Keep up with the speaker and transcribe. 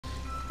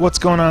What's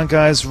going on,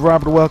 guys?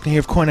 Robert Welkin here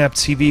of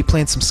CoinOpTV,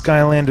 playing some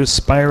Skylanders,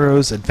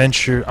 Spyro's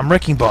Adventure. I'm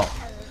Wrecking Ball.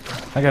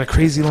 I got a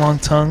crazy long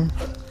tongue.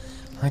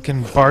 I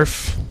can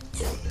barf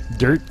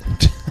dirt.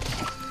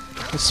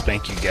 I'll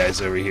spank you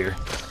guys over here.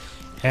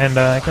 And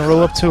I can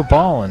roll up to a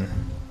ball and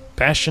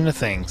bash into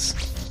things.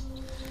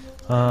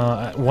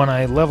 When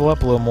I level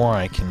up a little more,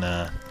 I can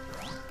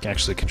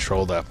actually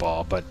control that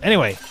ball. But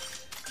anyway,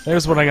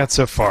 there's what I got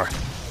so far.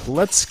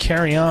 Let's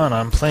carry on.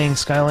 I'm playing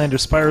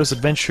Skylanders, Spyro's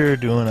Adventure,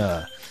 doing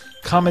a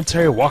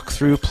commentary,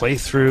 walkthrough,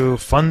 playthrough,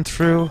 fun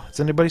through. Does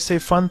anybody say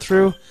fun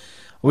through?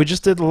 We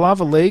just did the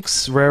Lava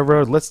Lakes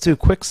Railroad. Let's do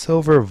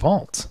Quicksilver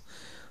Vault.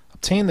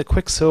 Obtain the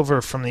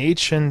Quicksilver from the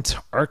ancient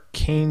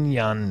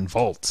Arcanian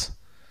Vault.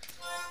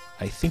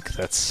 I think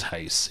that's how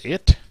you say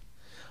it.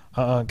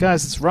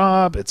 Guys, it's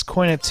Rob. It's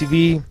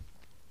CoinOpTV.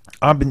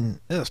 I've been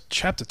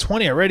chapter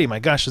 20 already. My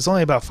gosh, there's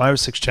only about 5 or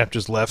 6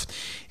 chapters left.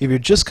 If you're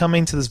just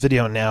coming to this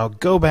video now,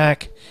 go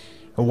back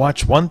and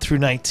watch 1 through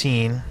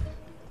 19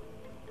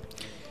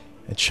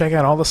 and check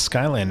out all the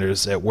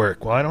Skylanders at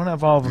work. Well, I don't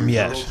have all of them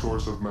yet. The eternal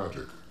source of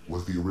magic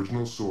was the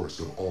original source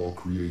of all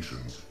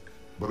creations,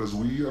 but as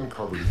we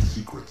uncovered its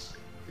secrets,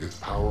 its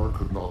power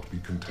could not be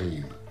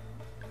contained.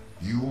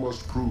 You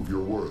must prove your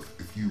worth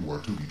if you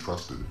are to be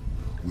trusted,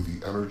 with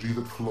the energy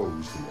that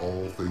flows from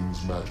all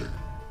things magic.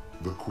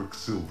 The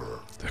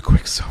Quicksilver. The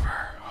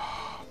Quicksilver.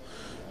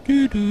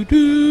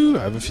 Do.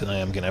 I have a feeling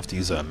I'm gonna have to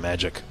use a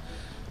magic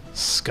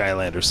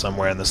Skylander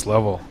somewhere in this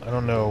level. I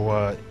don't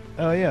know.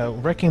 Oh yeah,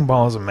 Wrecking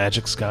Ball is a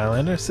magic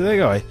Skylander. So there you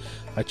go.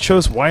 I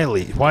chose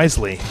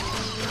wisely.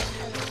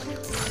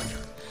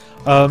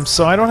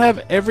 So I don't have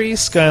every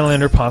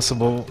Skylander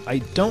possible. I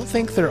don't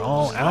think they're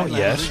all out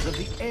yet.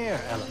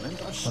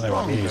 Well, they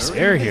want me to use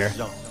air here.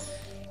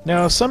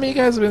 Now, some of you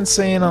guys have been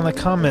saying on the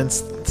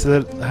comments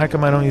that how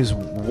come I don't use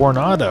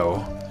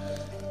Warnado?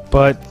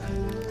 But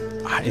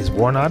is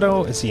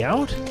Warnado, is he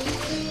out?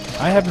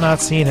 I have not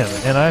seen him,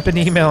 and I've been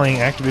emailing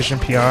Activision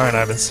PR and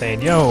I've been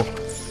saying, yo,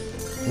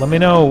 let me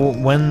know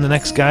when the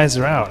next guys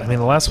are out. I mean,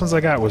 the last ones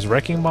I got was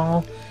Wrecking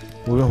Ball,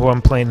 who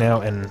I'm playing now,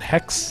 and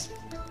Hex,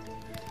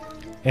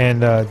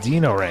 and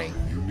Dino-Rang.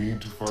 You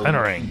need to find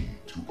a key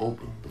to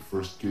open the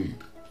first gate.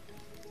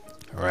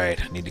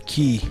 Alright, I need a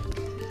key.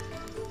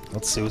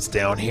 Let's see what's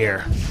down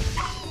here.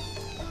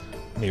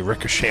 Let me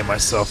ricochet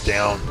myself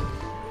down.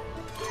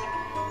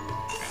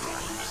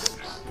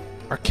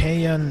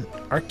 Arcane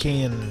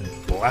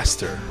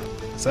Blaster.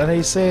 Is that how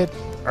you say it?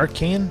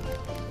 Arcane?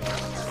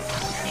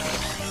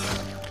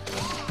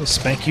 Let me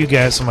spank you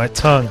guys with my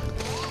tongue.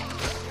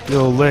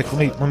 Yo, lick.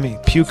 Let me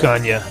puke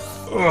on you.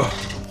 Ugh.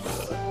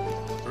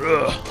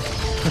 Ugh.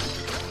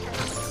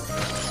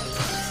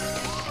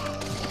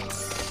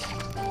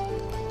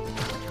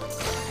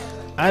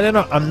 I don't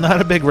know, I'm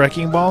not a big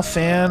Wrecking Ball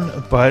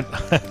fan, but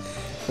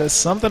there's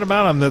something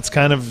about him that's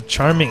kind of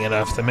charming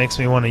enough that makes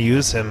me want to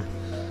use him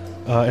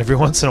every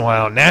once in a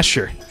while.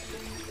 Nasher.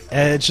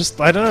 And it's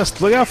just, I don't know,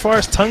 look how far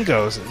his tongue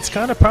goes. It's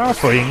kind of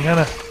powerful. You can kind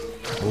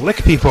of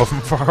lick people from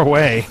far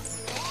away.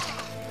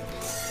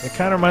 It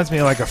kind of reminds me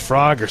of like a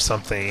frog or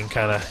something. You can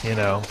kind of, you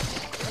know.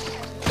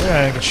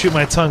 Yeah, I can shoot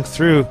my tongue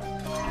through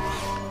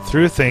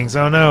things.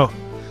 Oh no.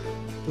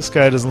 This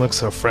guy doesn't look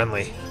so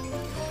friendly.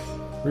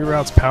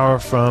 Reroutes power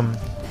from...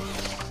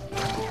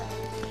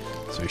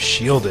 So he's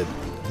shielded.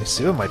 Let me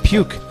see. Oh, my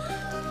puke.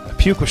 My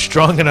puke was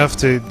strong enough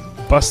to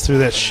bust through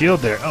that shield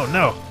there. Oh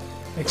no.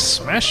 It's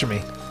smashing me.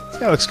 This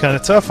guy looks kind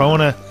of tough. I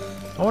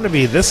wanna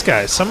be this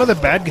guy. Some of the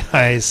bad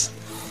guys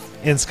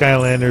in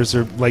Skylanders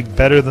are like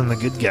better than the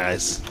good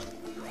guys.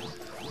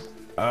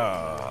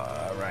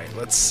 Right,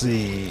 let's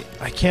see.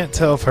 I can't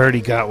tell if I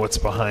already got what's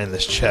behind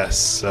this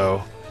chest,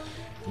 so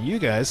you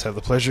guys have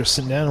the pleasure of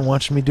sitting down and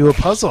watching me do a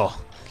puzzle.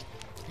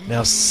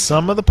 Now,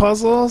 some of the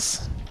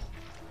puzzles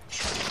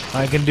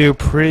I can do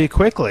pretty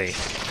quickly,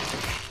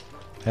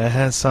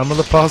 and some of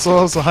the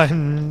puzzles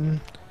I'm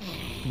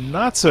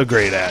not so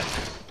great at.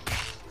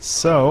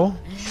 So,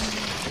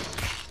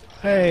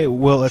 I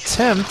will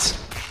attempt.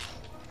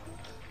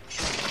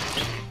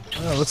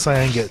 Oh, it looks like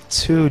I can get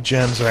 2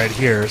 gems right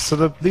here.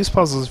 So these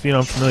puzzles, if you're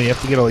not familiar, you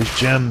have to get all these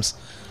gems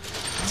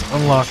to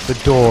unlock the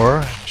door.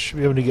 I should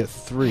be able to get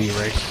 3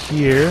 right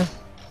here.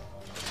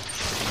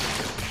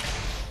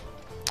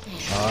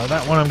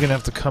 That one I'm going to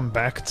have to come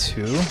back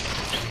to.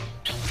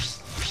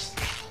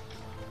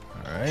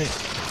 Alright.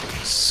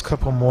 Just a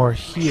couple more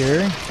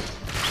here.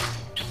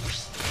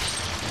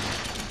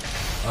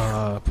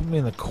 Put me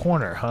in the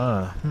corner,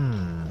 huh?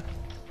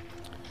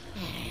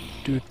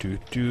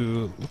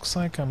 Looks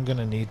like I'm going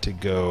to need to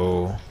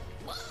go...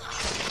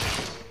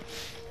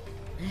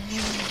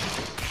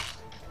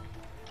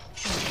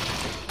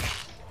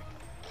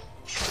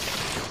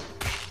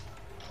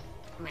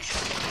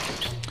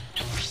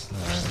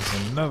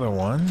 Another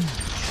one.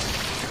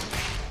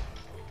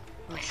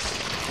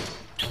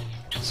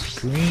 It's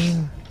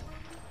green.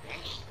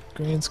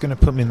 Green's gonna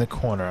put me in the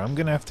corner. I'm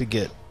gonna have to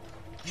get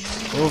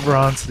over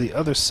onto the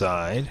other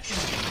side.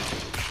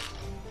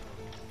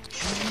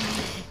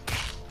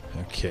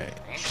 Okay,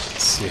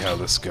 let's see how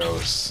this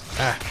goes.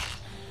 Ah!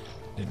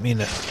 Didn't mean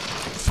to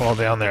fall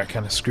down there. It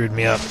kind of screwed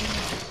me up.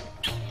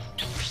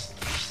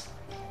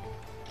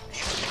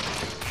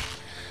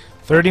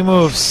 30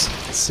 moves.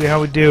 Let's see how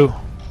we do.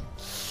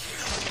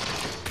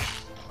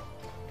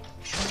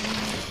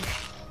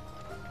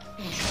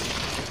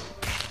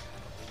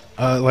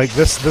 Like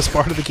this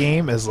part of the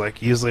game is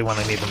like usually when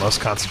I need the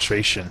most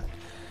concentration.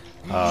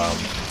 I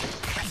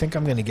think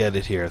I'm gonna get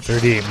it here.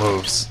 38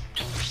 moves.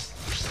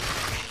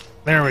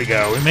 There we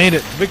go. We made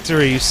it.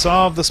 Victory. You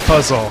solved this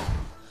puzzle.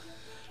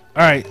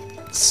 Alright,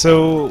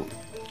 so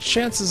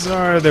chances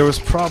are there was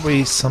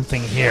probably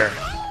something here.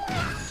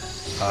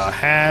 A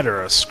hat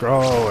or a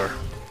scroll or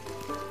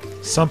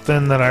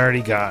something that I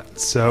already got.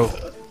 So,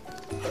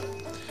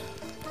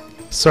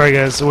 sorry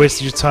guys, I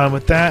wasted your time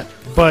with that,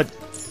 but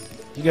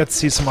you got to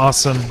see some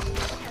awesome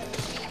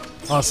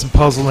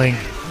puzzling.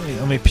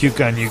 Let me puke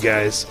on you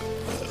guys.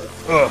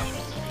 Ugh.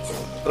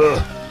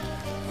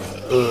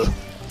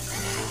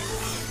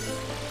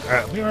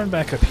 Alright, let me run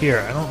back up here.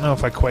 I don't know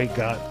if I quite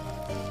got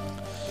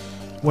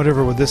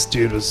whatever this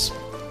dude was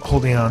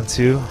holding on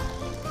to.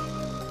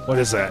 What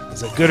is that?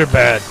 Is it good or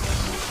bad?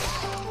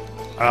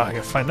 I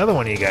gotta find another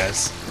one of you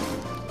guys.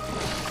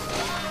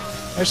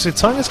 Actually,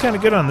 tongue is kind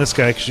of good on this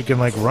guy because you can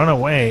like run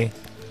away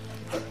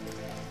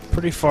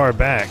pretty far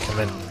back and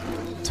then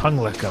tongue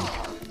lick him.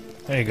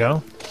 There you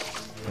go.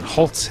 It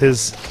halts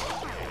his.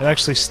 It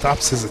actually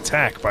stops his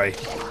attack by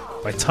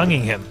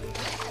tonguing him.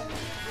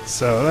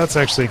 So that's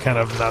actually kind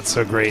of not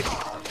so great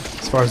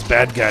as far as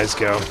bad guys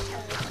go.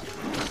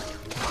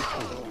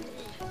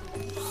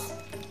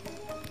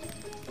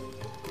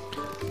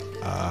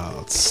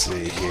 Let's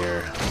see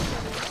here.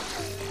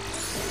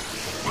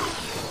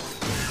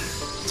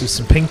 Do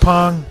some ping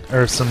pong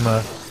or some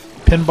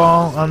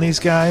pinball on these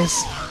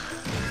guys.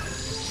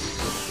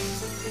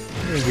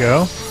 There you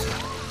go.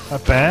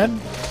 Not bad.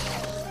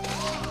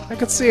 I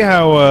can see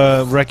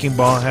how Wrecking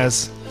Ball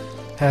has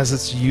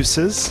its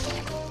uses.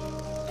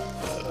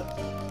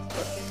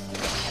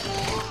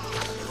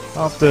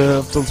 I'll have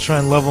to try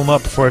and level him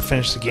up before I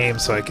finish the game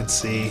so I can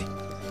see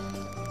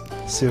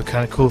what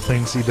kind of cool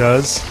things he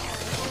does.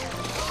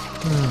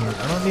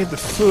 I don't need the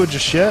food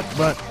just yet,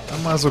 but I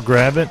might as well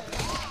grab it.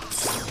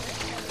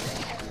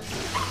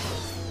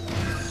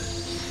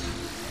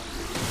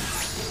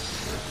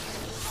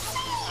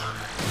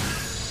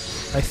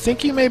 I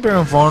think you may be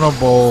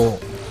invulnerable,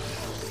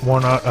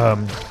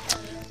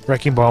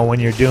 Wrecking Ball, when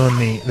you're doing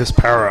this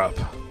power-up.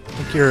 I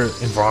think you're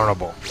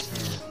invulnerable.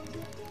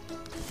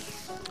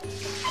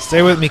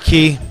 Stay with me,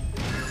 Key.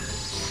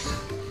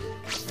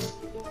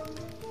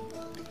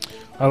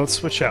 Let's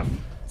switch out.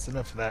 That's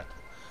enough of that.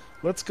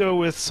 Let's go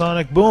with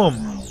Sonic Boom.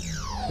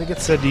 I think it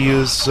said to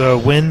use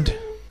wind.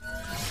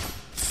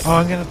 Oh,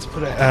 I'm gonna have to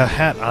put a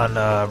hat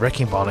on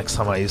Wrecking Ball next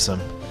time I use him.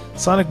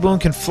 Sonic Boom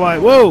can fly.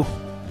 Whoa!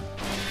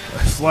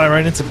 I fly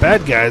right into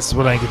bad guys is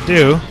what I can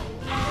do.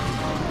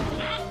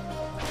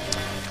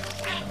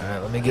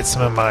 Alright, let me get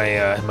some of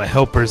my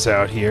helpers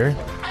out here.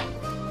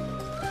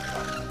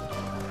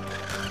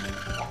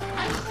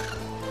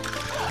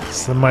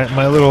 So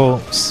my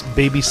little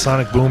baby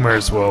Sonic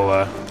Boomers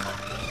will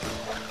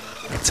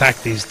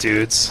attack these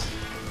dudes.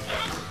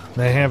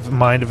 They have a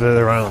mind of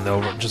their own.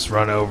 They'll just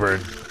run over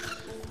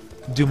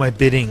and do my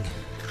bidding.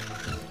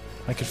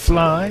 I can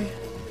fly.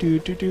 Do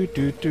do do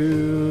do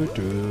do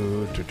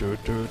do do do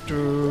do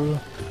do.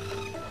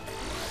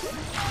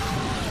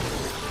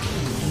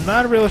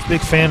 Not a real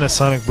big fan of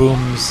Sonic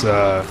Boom's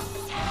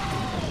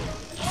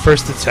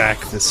first attack.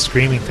 This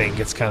screaming thing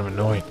gets kind of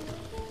annoying.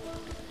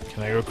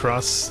 Can I go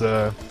across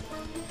this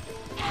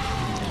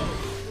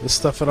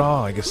stuff at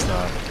all? I guess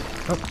not.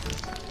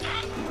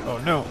 Oh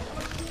no!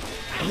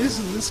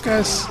 This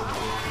guy's.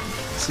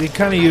 So you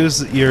kind of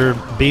use your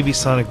baby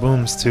Sonic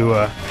Booms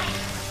to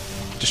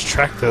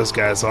distract those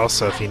guys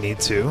also if you need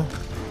to.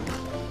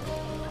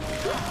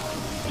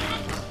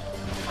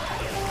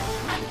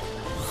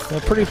 They're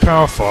pretty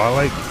powerful.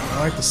 I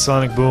like the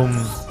Sonic Boom.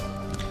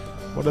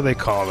 What do they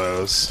call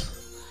those?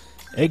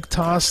 Egg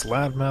toss,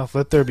 loudmouth,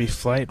 let there be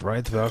flight,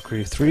 ride the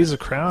Valkyrie. 3 is a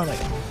crowd. I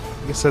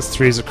guess that's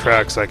 3 is a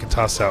crowd because I can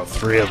toss out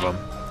 3 of them.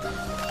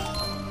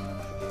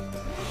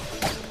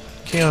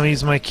 Okay, I'll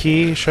use my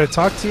key. Should I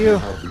talk to you? You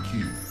have the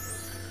key.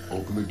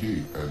 Open the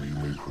gate and you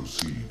may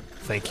proceed.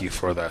 Thank you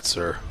for that,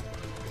 sir.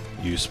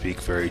 You speak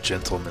very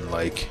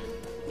gentlemanlike.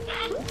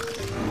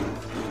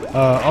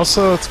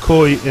 Also, it's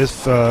cool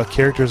if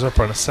characters up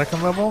on a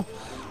second level.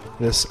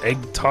 This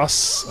egg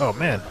toss. Oh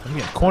man, I'm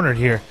getting cornered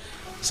here.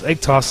 This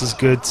egg toss is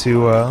good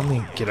to. Let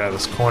me get out of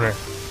this corner.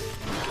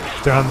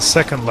 If they're on the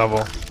second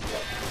level,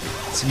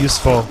 it's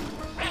useful.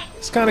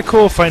 It's kind of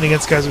cool fighting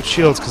against guys with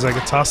shields because I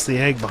can toss the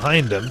egg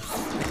behind them,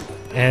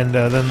 and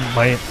then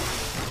my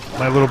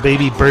little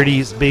baby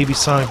birdies, baby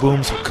Sonic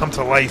Booms will come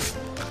to life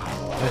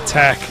and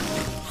attack.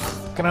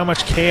 Look at how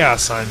much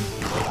chaos I'm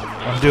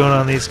doing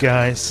on these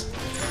guys.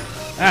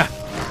 Ah!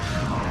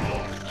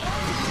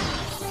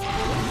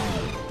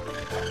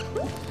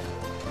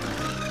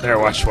 There,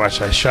 watch.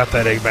 I shot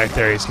that egg back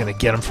there. He's gonna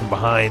get him from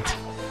behind.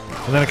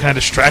 And then it kind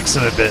of distracts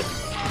him a bit.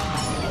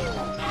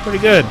 Pretty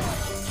good.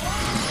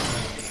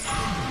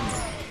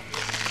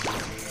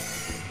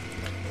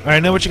 Alright, I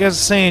know what you guys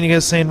are saying. You guys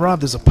are saying, Rob,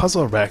 there's a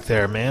puzzle back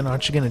there, man.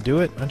 Aren't you gonna do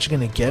it? Aren't you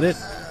gonna get it?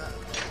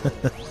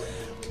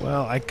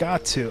 Well, I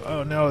got to.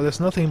 Oh no, there's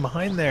nothing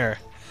behind there.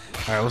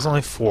 Alright, it was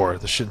only 4.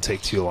 This shouldn't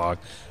take too long.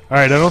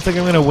 Alright, I don't think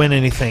I'm gonna win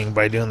anything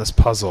by doing this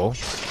puzzle.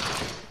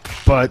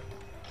 But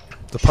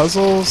the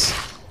puzzles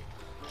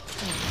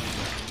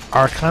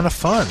are kind of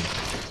fun.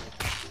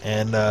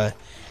 And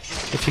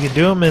if you can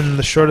do them in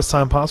the shortest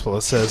time possible,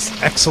 it says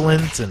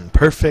excellent and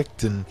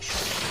perfect and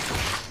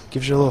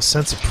gives you a little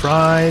sense of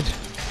pride.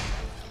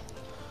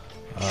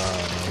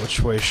 Which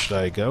way should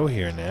I go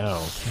here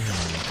now?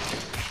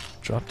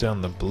 Drop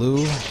down the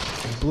blue.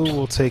 The blue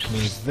will take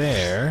me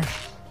there.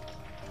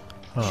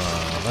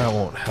 That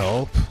won't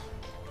help.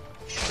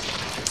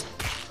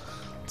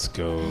 Let's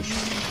go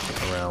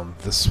around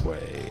this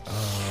way.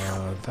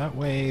 That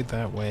way,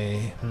 that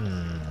way.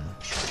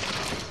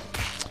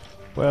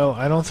 Well,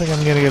 I don't think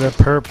I'm gonna get a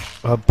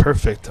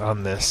perfect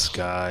on this,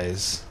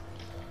 guys.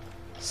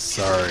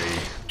 Sorry.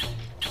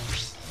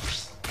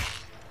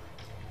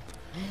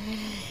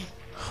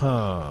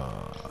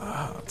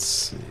 Let's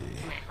see.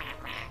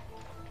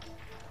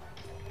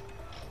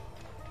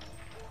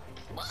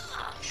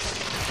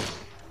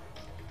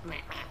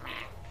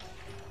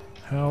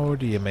 How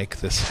do you make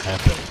this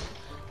happen?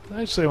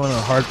 Actually, one of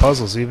the hard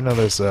puzzles, even though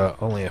there's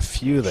only a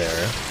few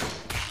there.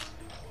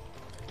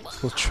 It's a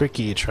little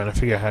tricky trying to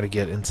figure out how to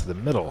get into the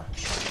middle.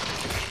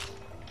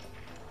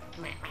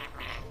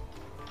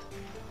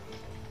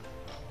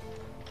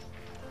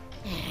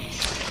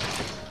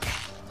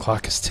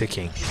 Clock is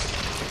ticking.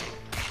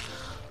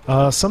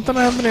 Something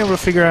I haven't been able to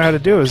figure out how to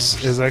do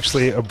is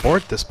actually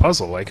abort this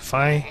puzzle. Like if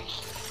I...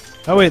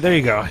 Oh wait, there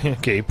you go.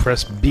 Okay,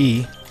 press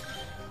B.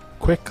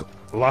 Quick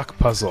lock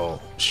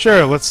puzzle.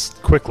 Sure, let's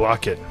quick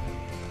lock it.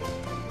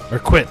 Or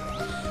quit.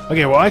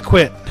 Okay, well I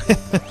quit.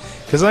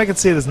 Because I can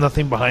see there's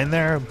nothing behind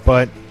there,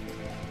 but...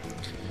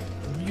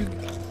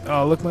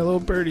 Oh, look, my little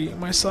birdie.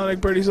 My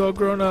Sonic birdie's all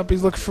grown up.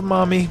 He's looking for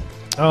mommy.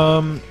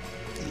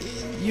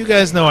 You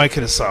guys know I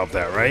could have solved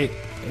that, right?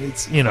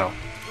 It's, you know...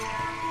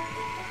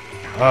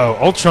 Oh,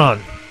 Ultron.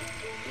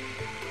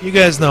 You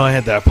guys know I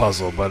had that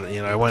puzzle, but,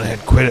 you know, I went ahead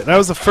and quit it. That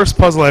was the first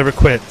puzzle I ever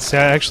quit. See,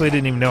 I actually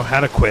didn't even know how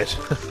to quit.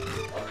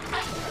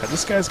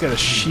 This guy's got a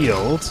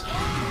shield.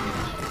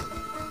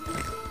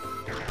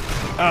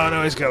 Oh,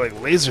 no, he's got, like,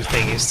 laser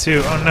thingies,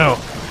 too. Oh, no.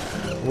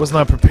 I was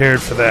not prepared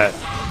for that.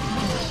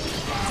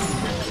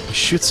 He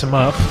shoots him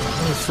up.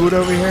 Any food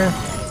over here?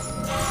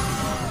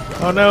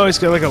 Oh, no, he's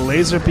got, like, a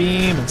laser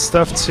beam and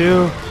stuff,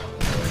 too.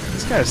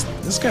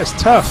 This guy's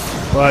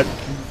tough, but...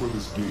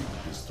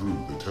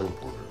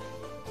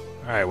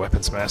 Alright,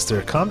 Weapons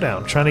Master, calm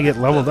down. I'm trying to get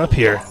leveled up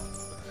here.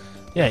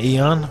 Yeah,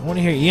 Eon. I want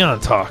to hear Eon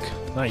talk,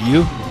 not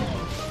you.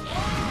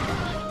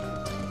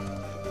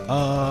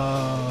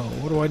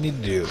 What do I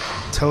need to do?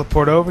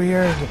 Teleport over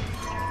here?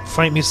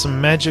 Fight me some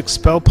magic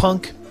spell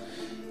punk?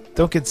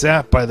 Don't get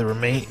zapped by the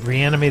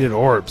reanimated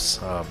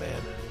orbs. Oh,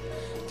 man.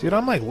 Dude,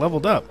 I'm like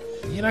leveled up.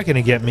 You're not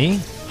gonna get me.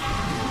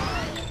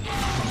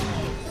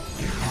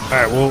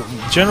 Alright, well,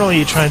 generally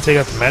you try and take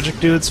out the magic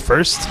dudes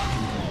first.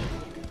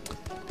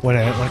 When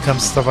it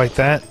comes to stuff like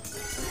that.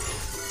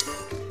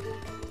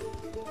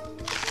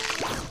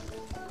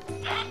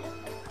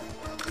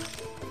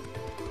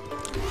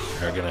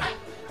 They're gonna...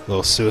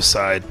 little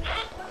suicide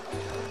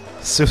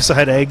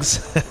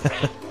eggs.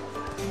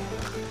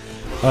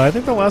 I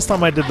think the last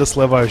time I did this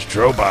level I was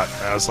Drobot.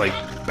 I was like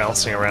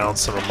bouncing around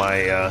some of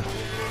my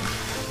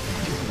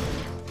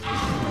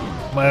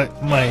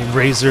my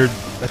razored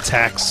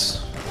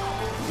attacks.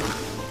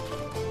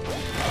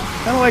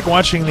 Kinda like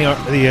watching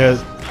the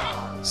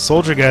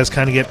soldier guys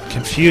kind of get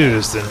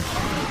confused and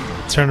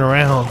turn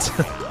around. It's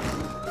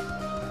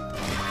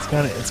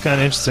kind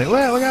of interesting.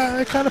 Well, look,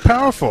 they're kind of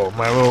powerful,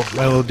 my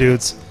little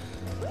dudes.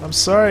 I'm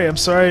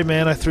sorry,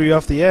 man. I threw you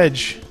off the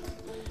edge.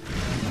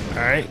 All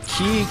right,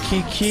 key.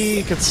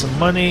 Get some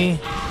money,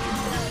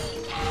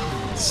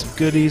 some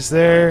goodies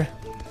there.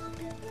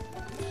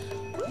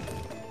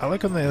 I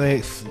like when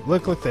they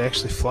look like they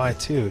actually fly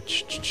too.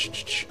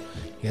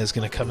 You guys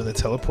gonna come in the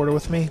teleporter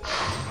with me?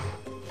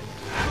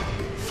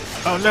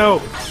 Oh no!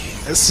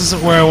 This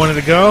isn't where I wanted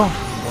to go.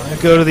 I want to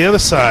go to the other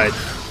side.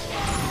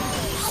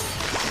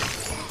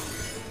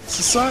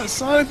 So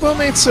Sonic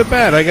Boom ain't so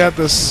bad. I got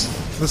this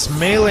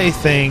melee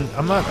thing.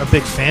 I'm not a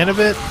big fan of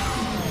it,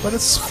 but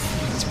it's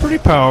pretty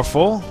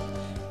powerful.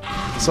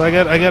 So I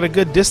got a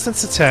good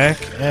distance attack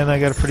and I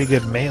got a pretty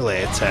good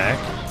melee attack.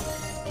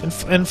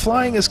 And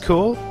flying is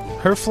cool.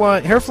 Her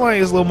flying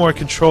is a little more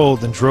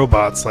controlled than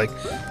Drobot's. Like,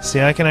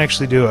 see, I can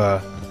actually do a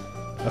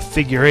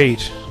figure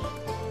 8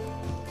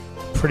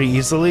 pretty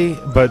easily,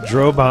 but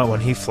Drobot when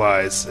he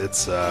flies,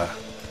 it's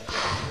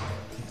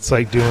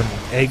like doing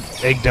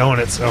egg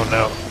donuts. Oh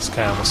no, this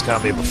guy almost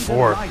got me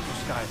before. Alright,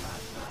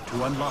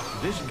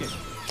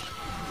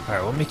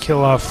 let me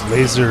kill off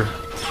laser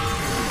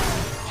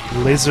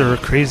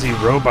crazy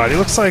robot. He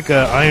looks like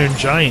a Iron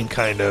Giant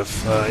kind of.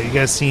 You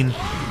guys seen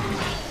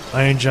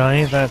Iron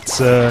Giant? That's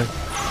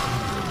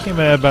came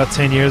out about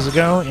 10 years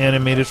ago,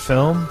 animated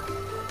film.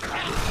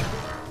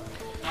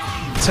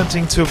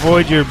 Attempting to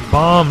avoid your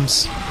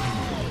bombs.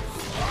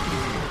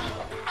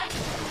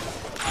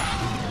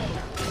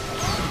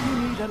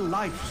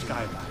 life,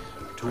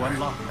 Skylander, to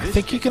unlock I this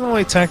think you can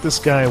only attack this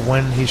guy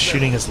when he's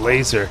shooting his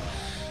laser.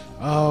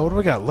 What do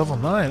we got? Level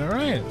 9.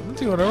 Alright, I'm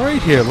doing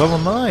alright here. Level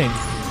 9.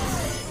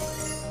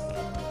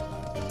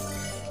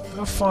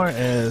 How far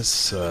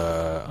is...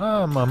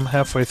 I'm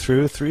halfway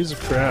through. 3's a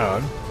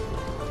crowd.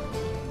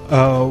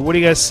 What do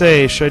you guys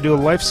say? Should I do a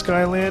life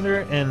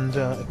Skylander and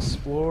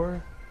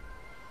explore?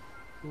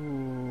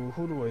 Ooh,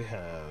 who do I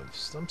have?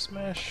 Stump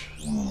Smash?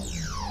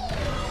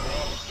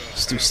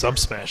 Let's do Stump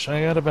Smash.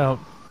 I got about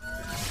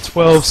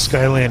 12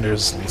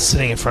 Skylanders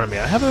sitting in front of me.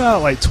 I have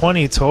about like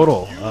 20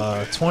 total.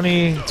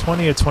 20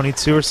 or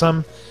 22 or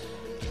something.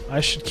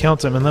 I should count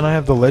them. And then I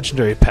have the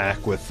legendary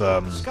pack with...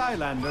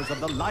 Skylanders of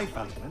the life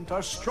element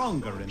are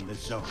stronger in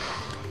this zone.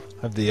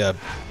 I have the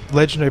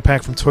legendary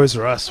pack from Toys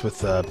R Us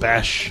with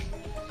Bash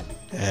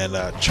and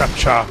Chop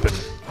Chop and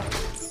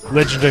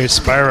legendary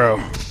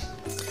Spyro.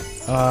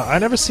 I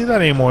never see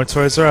that anymore in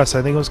Toys R Us.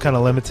 I think it was kind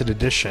of limited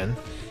edition.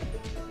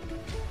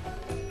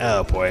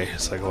 Oh boy,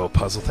 it's like a little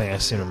puzzle thing. I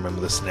seem to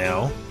remember this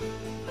now.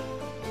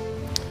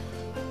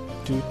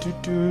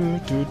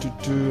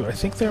 I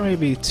think there may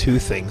be 2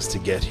 things to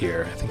get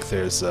here. I think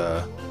there's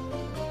I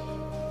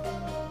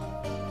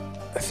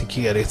think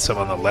you gotta get some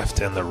on the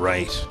left and the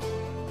right.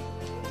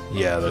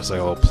 Yeah, there's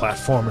like a little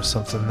platform or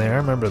something there.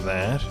 Remember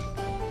that.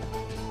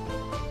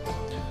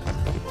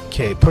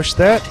 Okay, push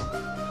that.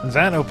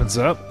 That opens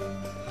up.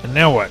 And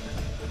now what?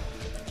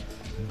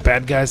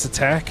 Bad guys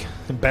attack?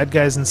 And bad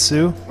guys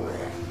ensue?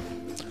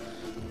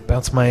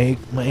 Bounce my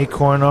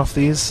acorn off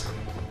these.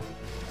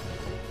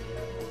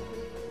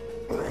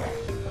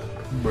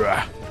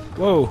 Bruh.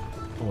 Whoa!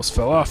 Almost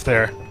fell off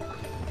there.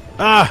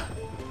 Ah!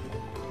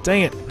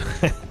 Dang it.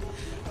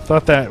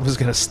 Thought that was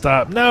gonna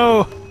stop.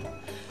 No!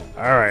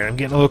 Alright, I'm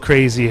getting a little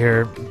crazy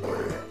here.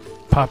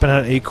 Popping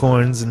out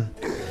acorns and...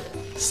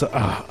 So,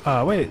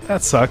 wait,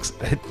 that sucks.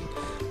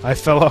 I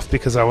fell off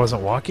because I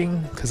wasn't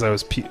walking? Because I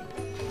was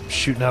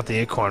shooting out the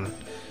acorn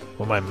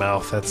with my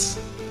mouth. That's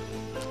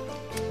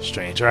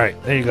strange.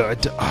 Alright, there you go.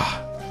 Did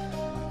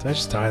I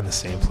just die in the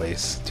same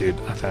place? Dude,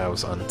 I thought it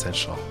was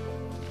unintentional.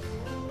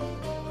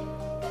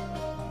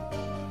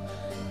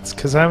 It's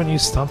because I haven't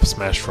used Stump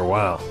Smash for a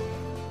while.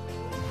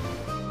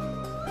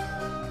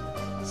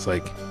 It's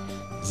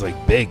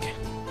like big.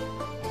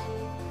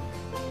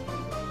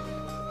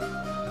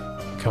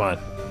 Come on.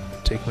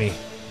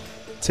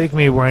 Take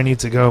me where I need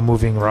to go,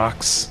 moving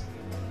rocks.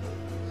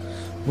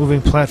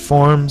 Moving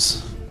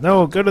platforms.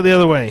 No, go to the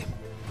other way.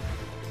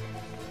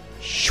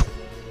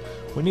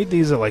 We need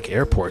these at like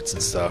airports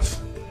and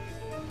stuff.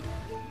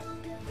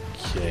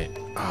 Okay.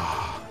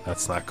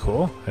 That's not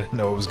cool. I didn't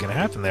know what was gonna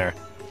happen there.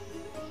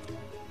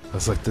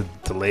 That's like the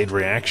delayed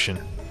reaction.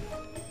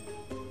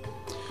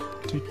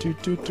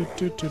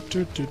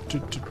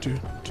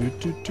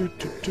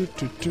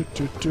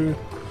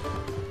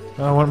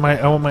 I want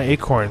my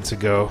acorn to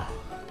go.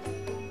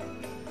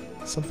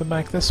 Something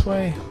back this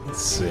way?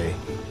 Let's see.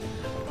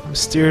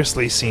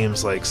 Mysteriously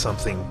seems like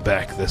something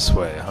back this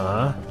way,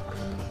 huh?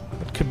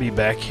 What could be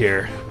back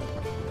here?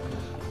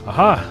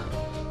 Aha!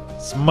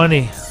 It's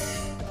money.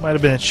 Might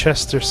have been a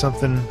chest or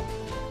something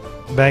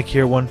back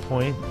here at one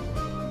point.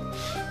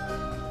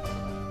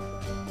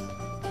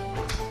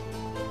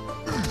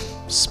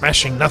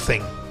 Smashing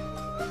nothing.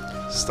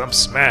 Stump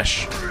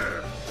Smash.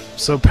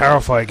 So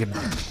powerful I could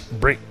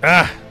break...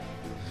 Ah!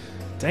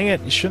 Dang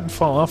it, you shouldn't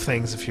fall off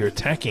things if you're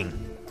attacking.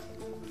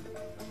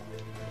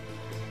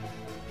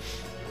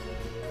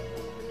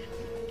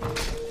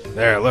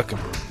 There, look, I'm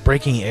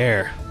breaking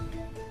air.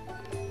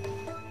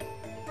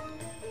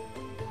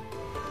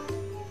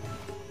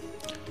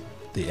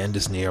 The end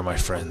is near, my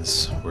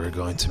friends. We're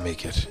going to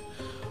make it.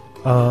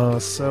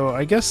 So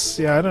I guess,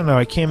 yeah, I don't know.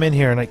 I came in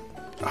here and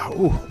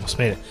almost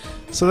made it.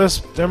 So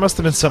there must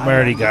have been something I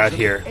already got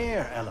here.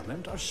 Air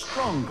element are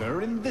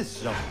stronger in this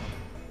zone.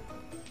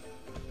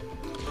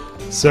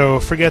 So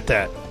forget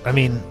that. I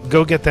mean,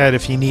 go get that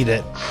if you need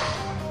it.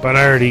 But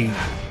I already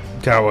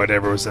got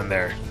whatever was in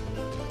there.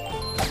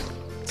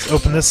 Let's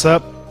open this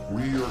up.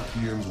 We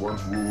Archeans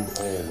once ruled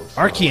all of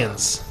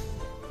Archeans.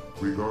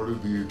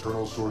 Regarded the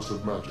eternal source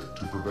of magic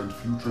to prevent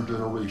future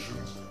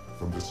generations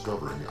from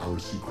discovering our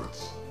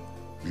secrets.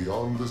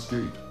 Beyond this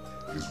gate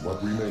is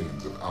what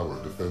remains of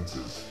our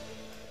defenses.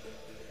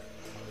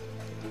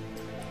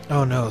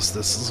 Oh no,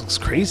 this looks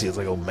crazy. It's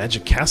like a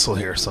magic castle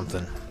here or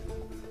something.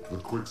 The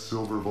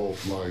Quicksilver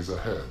vault lies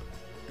ahead.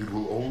 It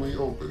will only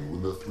open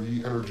when the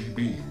 3 energy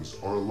beams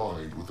are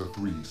aligned with the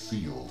 3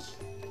 seals.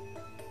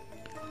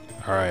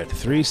 Alright,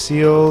 3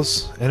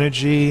 seals,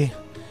 energy.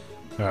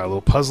 A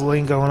little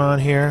puzzling going on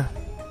here.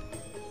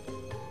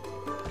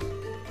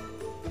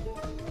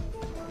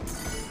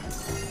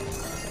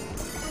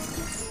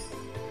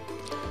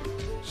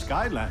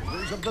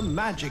 Skylanders of the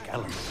magic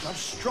element are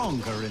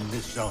stronger in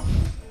this zone.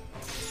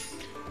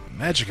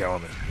 Magic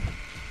element.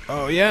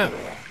 Oh yeah.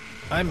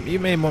 You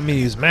may want me to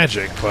use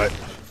magic, but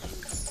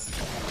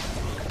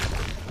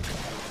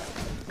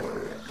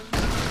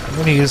I'm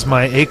gonna use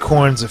my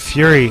Acorns of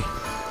Fury.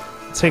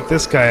 Take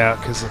this guy out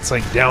because it's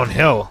like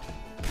downhill.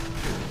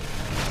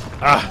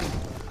 Ah!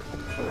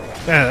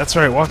 Yeah, that's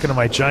right. Walk into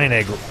my giant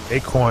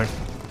acorn.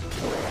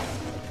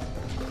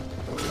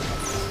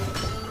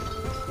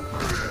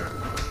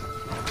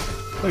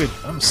 Look at,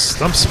 I'm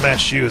stump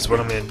smash you is what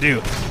I'm gonna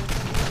do.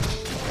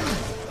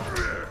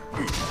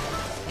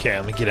 Okay,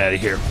 I'm gonna get out of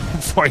here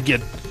before I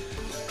get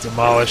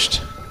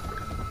demolished.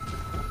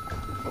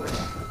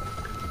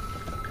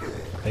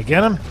 Did I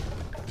get him?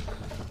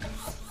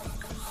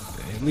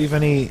 Did I leave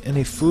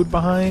any food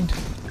behind?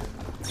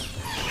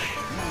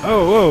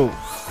 Oh, whoa!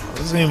 I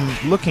wasn't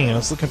even looking. I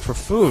was looking for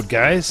food,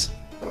 guys.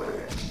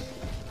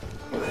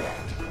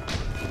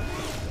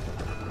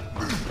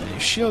 Your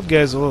shield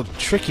guy's a little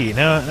tricky.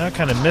 Now I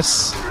kind of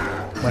miss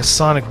my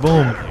sonic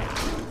boom.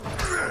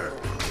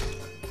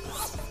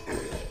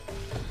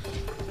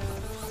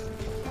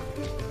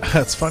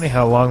 It's funny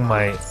how long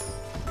my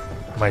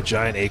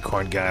giant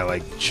acorn guy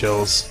like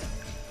chills.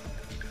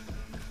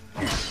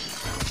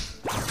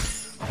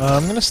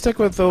 I'm gonna stick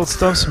with the old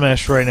stump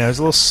smash right now. It's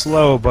a little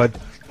slow, but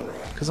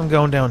because I'm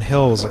going down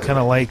hills, I kind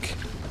of like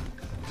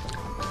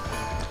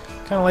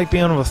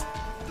being able to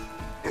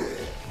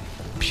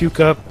puke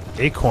up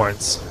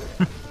acorns,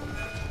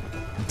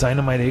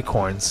 dynamite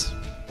acorns.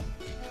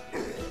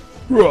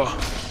 I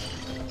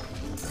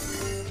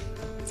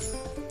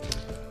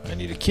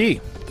need a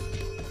key.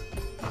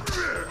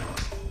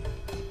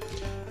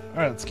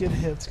 All right, let's get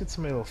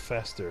somebody a little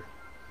faster.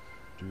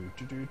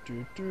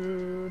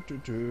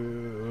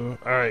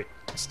 All right,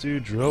 let's do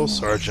Drill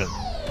Sergeant.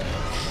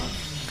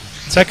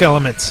 Tech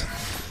Element.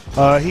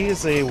 He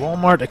is a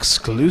Walmart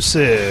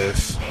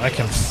exclusive. I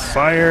can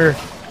fire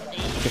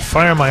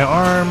my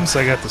arms.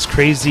 I got this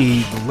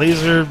crazy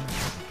laser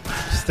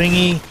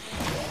thingy,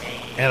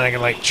 and I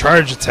can like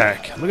charge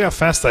attack. Look how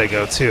fast I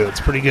go too.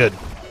 It's pretty good.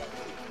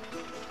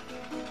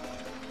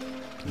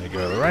 Can I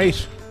go to the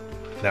right?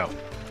 No.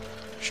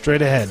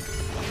 Straight ahead.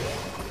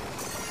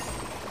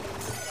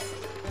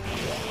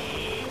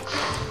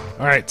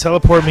 All right,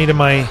 teleport me to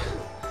my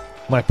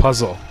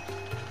puzzle.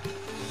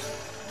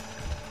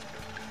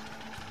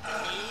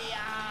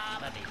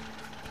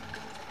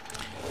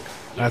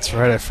 That's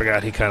right, I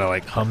forgot he kind of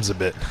like hums a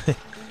bit.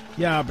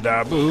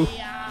 Yabba boo.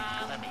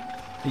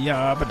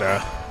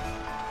 Yabba.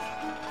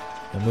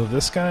 Can I move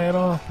this guy at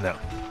all? No.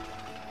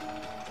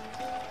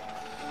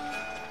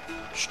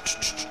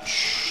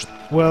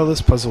 Well,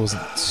 this puzzle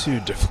wasn't too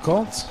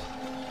difficult.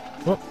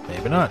 Well,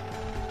 maybe not.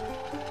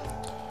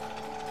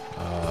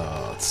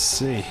 Let's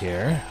see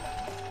here.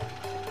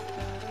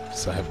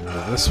 So I have to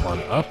move this one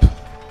up.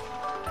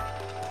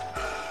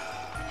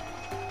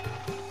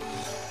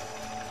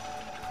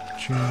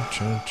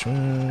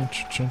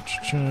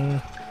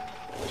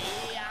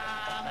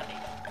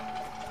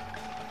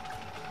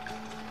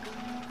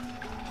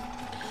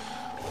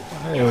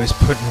 I always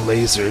put in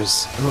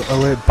lasers.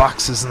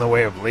 Boxes in the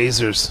way of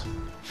lasers.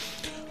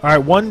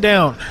 Alright, one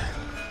down.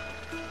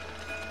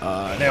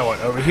 Now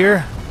what? Over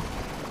here?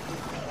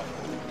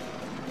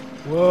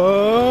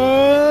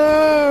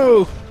 Whoa!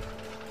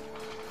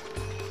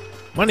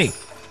 Money!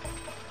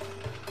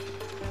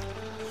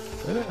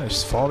 Did I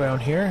just fall down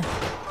here?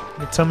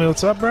 You tell me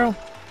what's up, bro?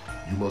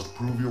 You must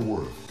prove your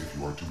worth if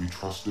you are to be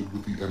trusted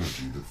with the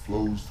energy that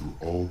flows through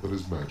all that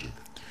is magic.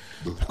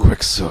 The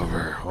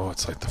Quicksilver. Oh,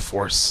 it's like the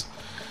Force.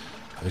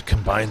 It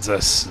combines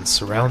us and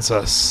surrounds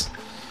us.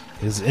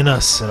 It is in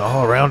us and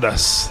all around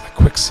us. The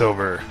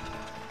Quicksilver.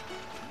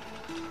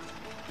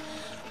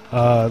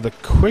 The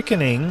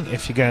Quickening,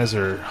 if you guys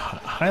are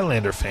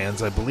Highlander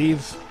fans, I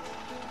believe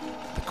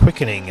the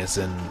Quickening is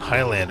in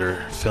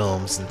Highlander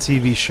films and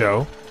TV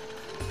show.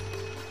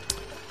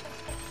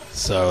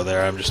 So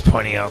there, I'm just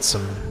pointing out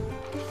some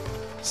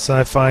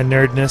sci-fi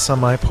nerdness on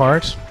my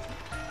part.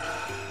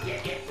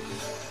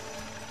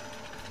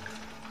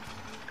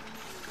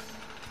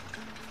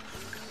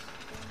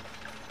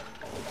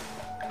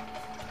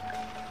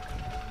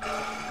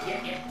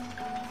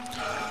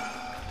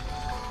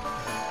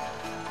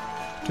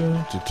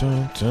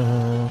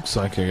 Looks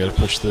like I gotta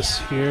push this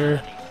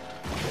here.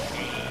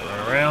 Run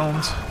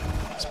around.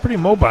 It's pretty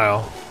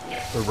mobile.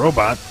 The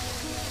robot.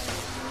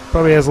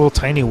 Probably has little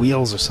tiny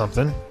wheels or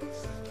something.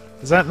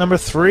 Is that number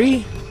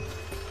 3?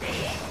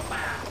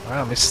 Wow,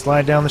 let me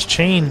slide down this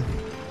chain.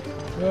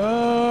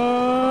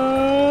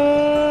 Oh!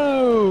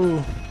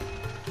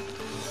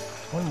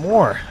 One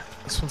more.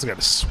 This one's got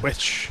a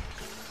switch.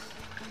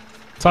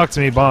 Talk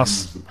to me,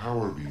 boss. Use the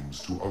power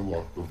beams to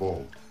unlock the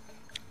vault.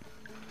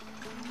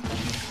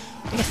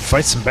 I'm gonna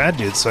fight some bad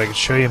dudes so I can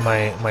show you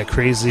my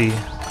crazy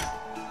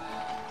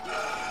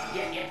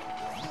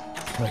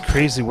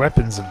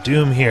weapons of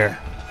doom here.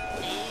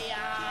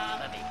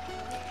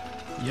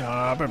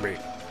 Yeah, baby.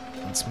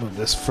 Let's move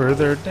this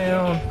further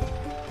down.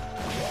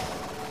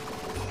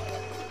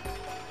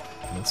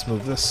 Let's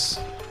move this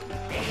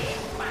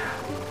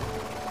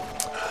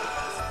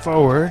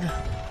forward.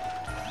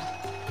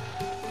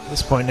 At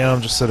this point now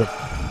I'm just sort of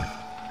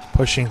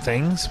pushing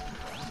things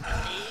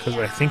because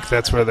I think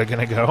that's where they're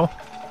gonna go.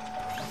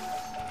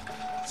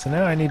 So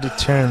now I need to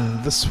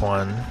turn this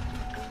one.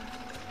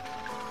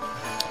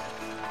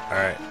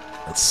 Alright,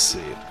 let's see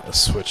what the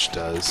switch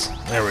does.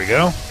 There we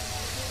go.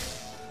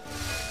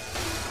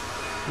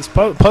 This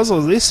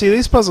puzzles.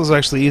 These puzzles are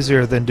actually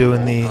easier than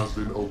doing the. Has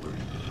been opened.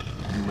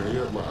 You may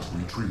at last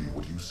retrieve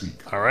what you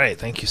seek. All right,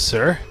 thank you,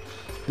 sir.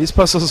 These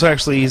puzzles are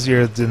actually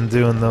easier than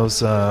doing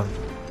those. Doing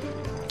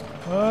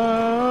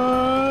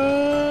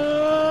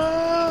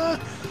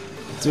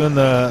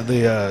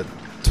the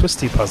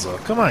twisty puzzle.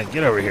 Come on,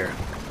 get over here.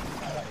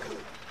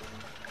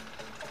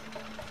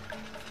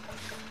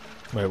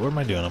 Wait, what am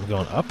I doing? I'm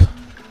going up?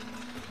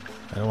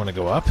 I don't want to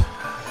go up.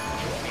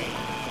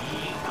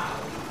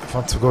 I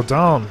want to go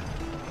down.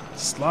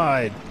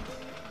 Slide.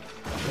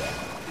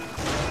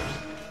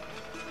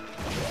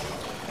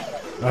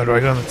 Oh, do I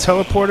go on the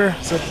teleporter?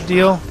 Is that the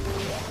deal?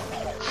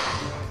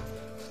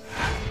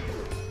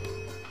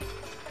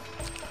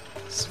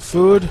 Some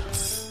food.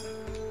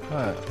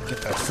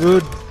 Get that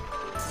food.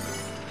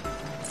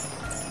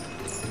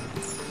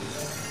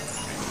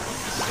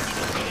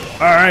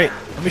 Alright,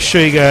 let me show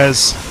you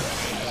guys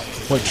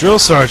what Drill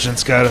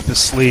Sergeant's got up his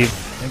sleeve.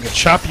 I can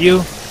chop you.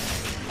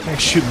 I can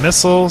shoot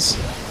missiles.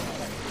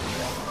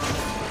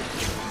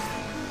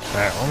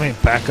 Alright, let me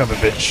back up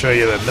a bit and show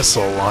you the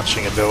missile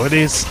launching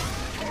abilities.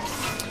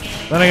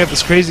 Then I got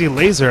this crazy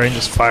laser I can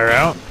just fire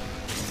out.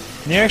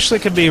 And you actually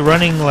could be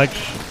running like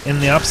in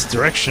the opposite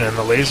direction and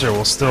the laser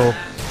will still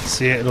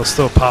see it, it'll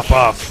still pop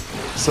off.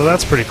 So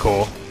that's pretty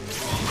cool.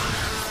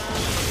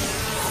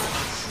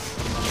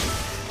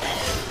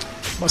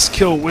 Must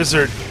kill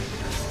wizard.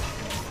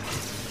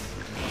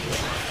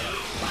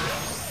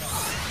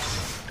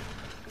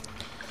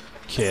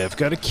 Okay, I've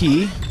got a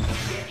key.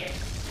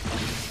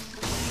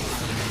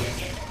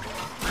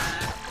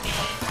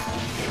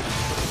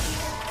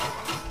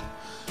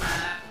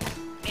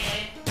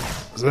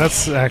 So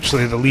that's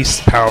actually the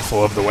least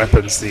powerful of the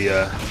weapons.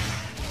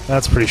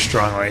 That's pretty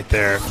strong right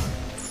there.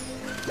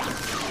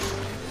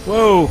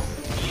 Whoa!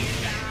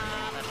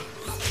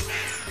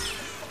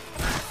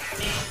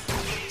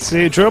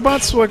 See,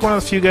 Drobot's like one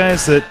of the few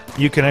guys that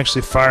you can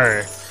actually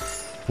fire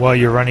while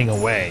you're running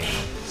away.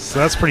 So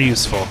that's pretty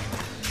useful.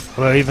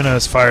 Although even though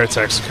his fire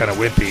attacks are kind of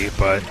wimpy,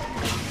 but...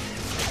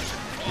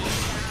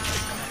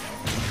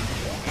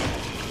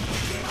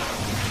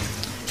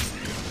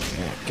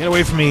 Get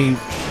away from me,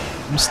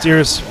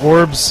 mysterious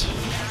orbs.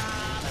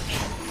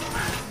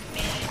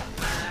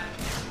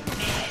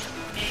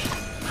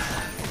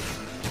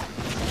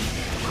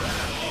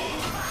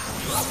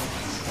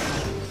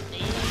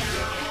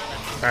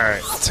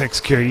 Alright, takes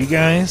care of you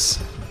guys.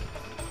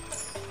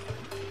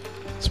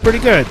 It's pretty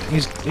good.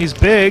 He's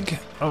big.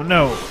 Oh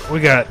no, we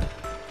got...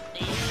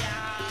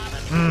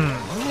 what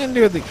am I gonna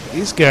do with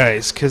these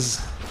guys? Because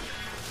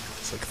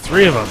it's like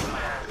 3 of them.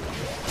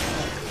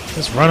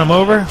 Just run them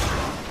over?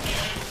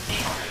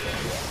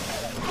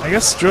 I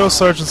guess Drill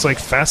Sergeant's like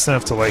fast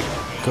enough to like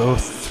go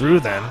through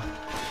them.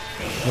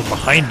 Or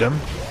behind them.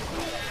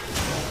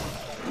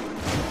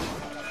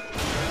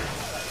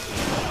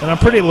 And I'm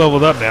pretty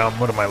leveled up now.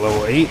 What am I,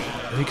 level 8?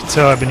 You can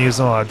tell I've been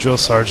using a lot of Drill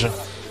Sergeant.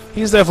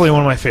 He's definitely one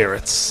of my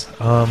favorites.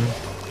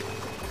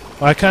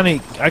 I kind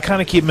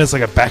of keep him as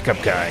like a backup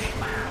guy.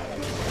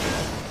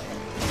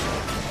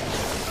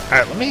 All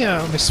right, let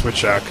me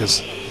switch out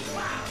because I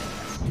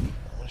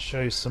want to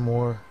show you some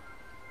more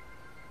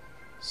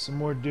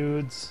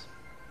dudes.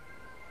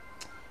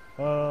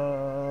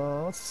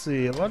 Let's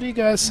see. A lot of you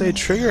guys say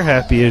Trigger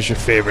Happy is your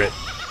favorite.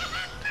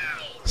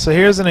 So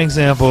here's an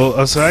example.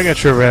 Oh, so I got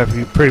Trigger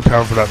Happy, pretty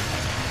powerful stuff.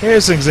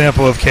 Here's an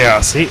example of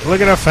chaos. See, look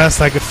at how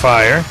fast I could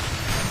fire.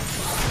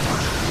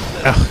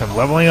 Oh, I'm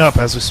leveling up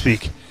as we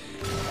speak.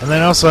 And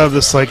then I also have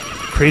this like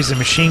crazy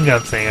machine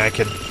gun thing I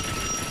can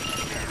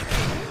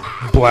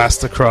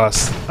blast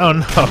across. Oh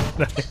no.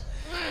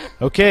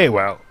 Okay,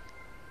 wow.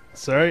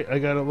 Sorry, I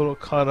got a little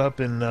caught up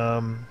in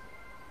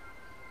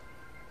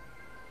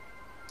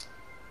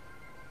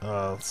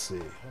let's see.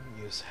 I'm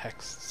gonna use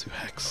Hex. Let's do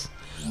Hex.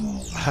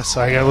 So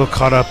I got a little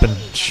caught up in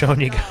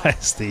showing you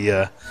guys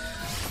the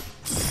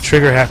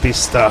Trigger Happy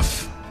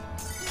stuff.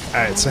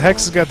 Alright, so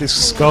Hex has got these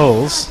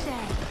skulls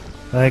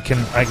that I can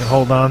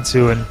hold on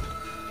to, and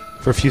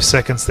for a few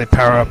seconds they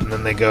power up and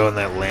then they go and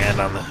they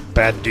land on the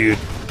bad dude.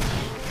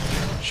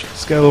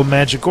 She's got a little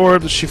magic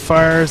orb that she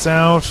fires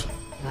out.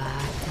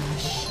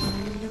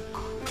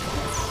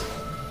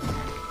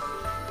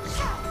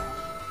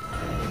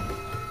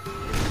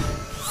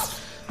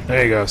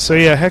 There you go. So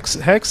yeah, Hex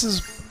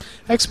is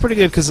pretty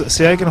good because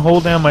see, I can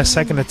hold down my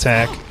second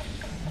attack,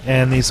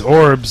 and these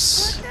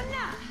orbs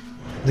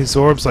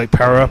like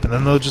power up, and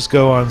then they'll just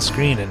go on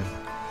screen and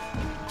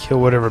kill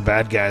whatever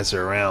bad guys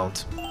are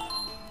around.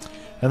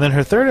 And then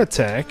her third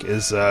attack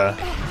is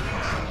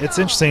it's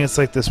interesting. It's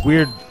like this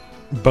weird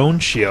bone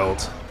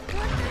shield,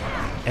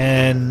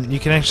 and you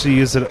can actually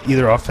use it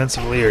either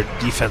offensively or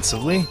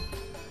defensively.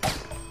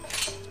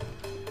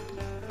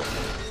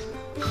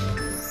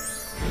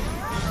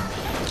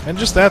 And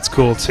just that's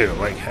cool too.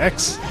 Like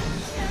Hex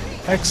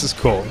is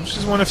cool.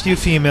 She's one of few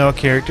female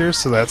characters,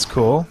 so that's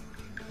cool.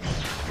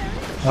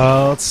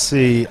 Let's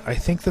see. I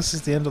think this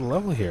is the end of the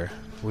level here.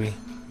 We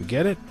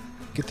get it?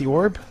 Get the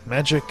orb?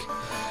 Magic?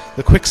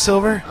 The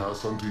Quicksilver?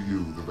 Pass unto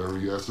you the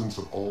very essence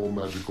of all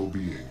magical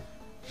being,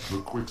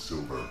 the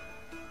Quicksilver.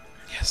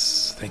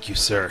 Yes, thank you,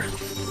 sir.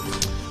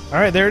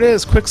 Alright, there it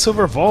is.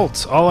 Quicksilver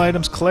Vault. All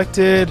items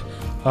collected.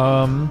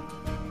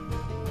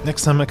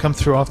 Next time I come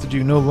through, I'll have to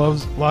do no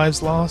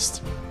lives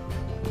lost.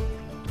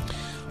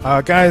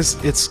 Guys,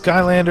 it's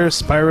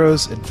Skylanders,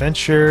 Spyro's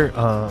adventure.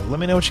 Let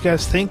me know what you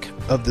guys think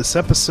of this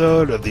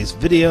episode, of these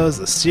videos,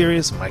 the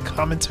series, my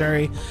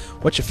commentary,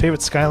 what your favorite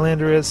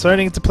Skylander is. Sorry I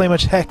didn't get to play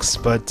much Hex,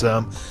 but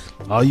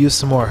I'll use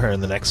some more here in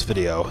the next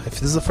video. If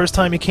this is the first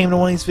time you came to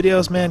one of these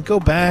videos, man, go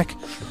back,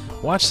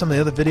 watch some of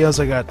the other videos.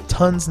 I got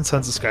tons and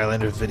tons of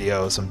Skylanders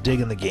videos. I'm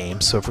digging the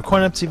game. So for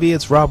CoinOpTV,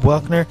 it's Rob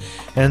Welkner,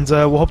 and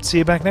we'll hope to see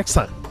you back next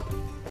time.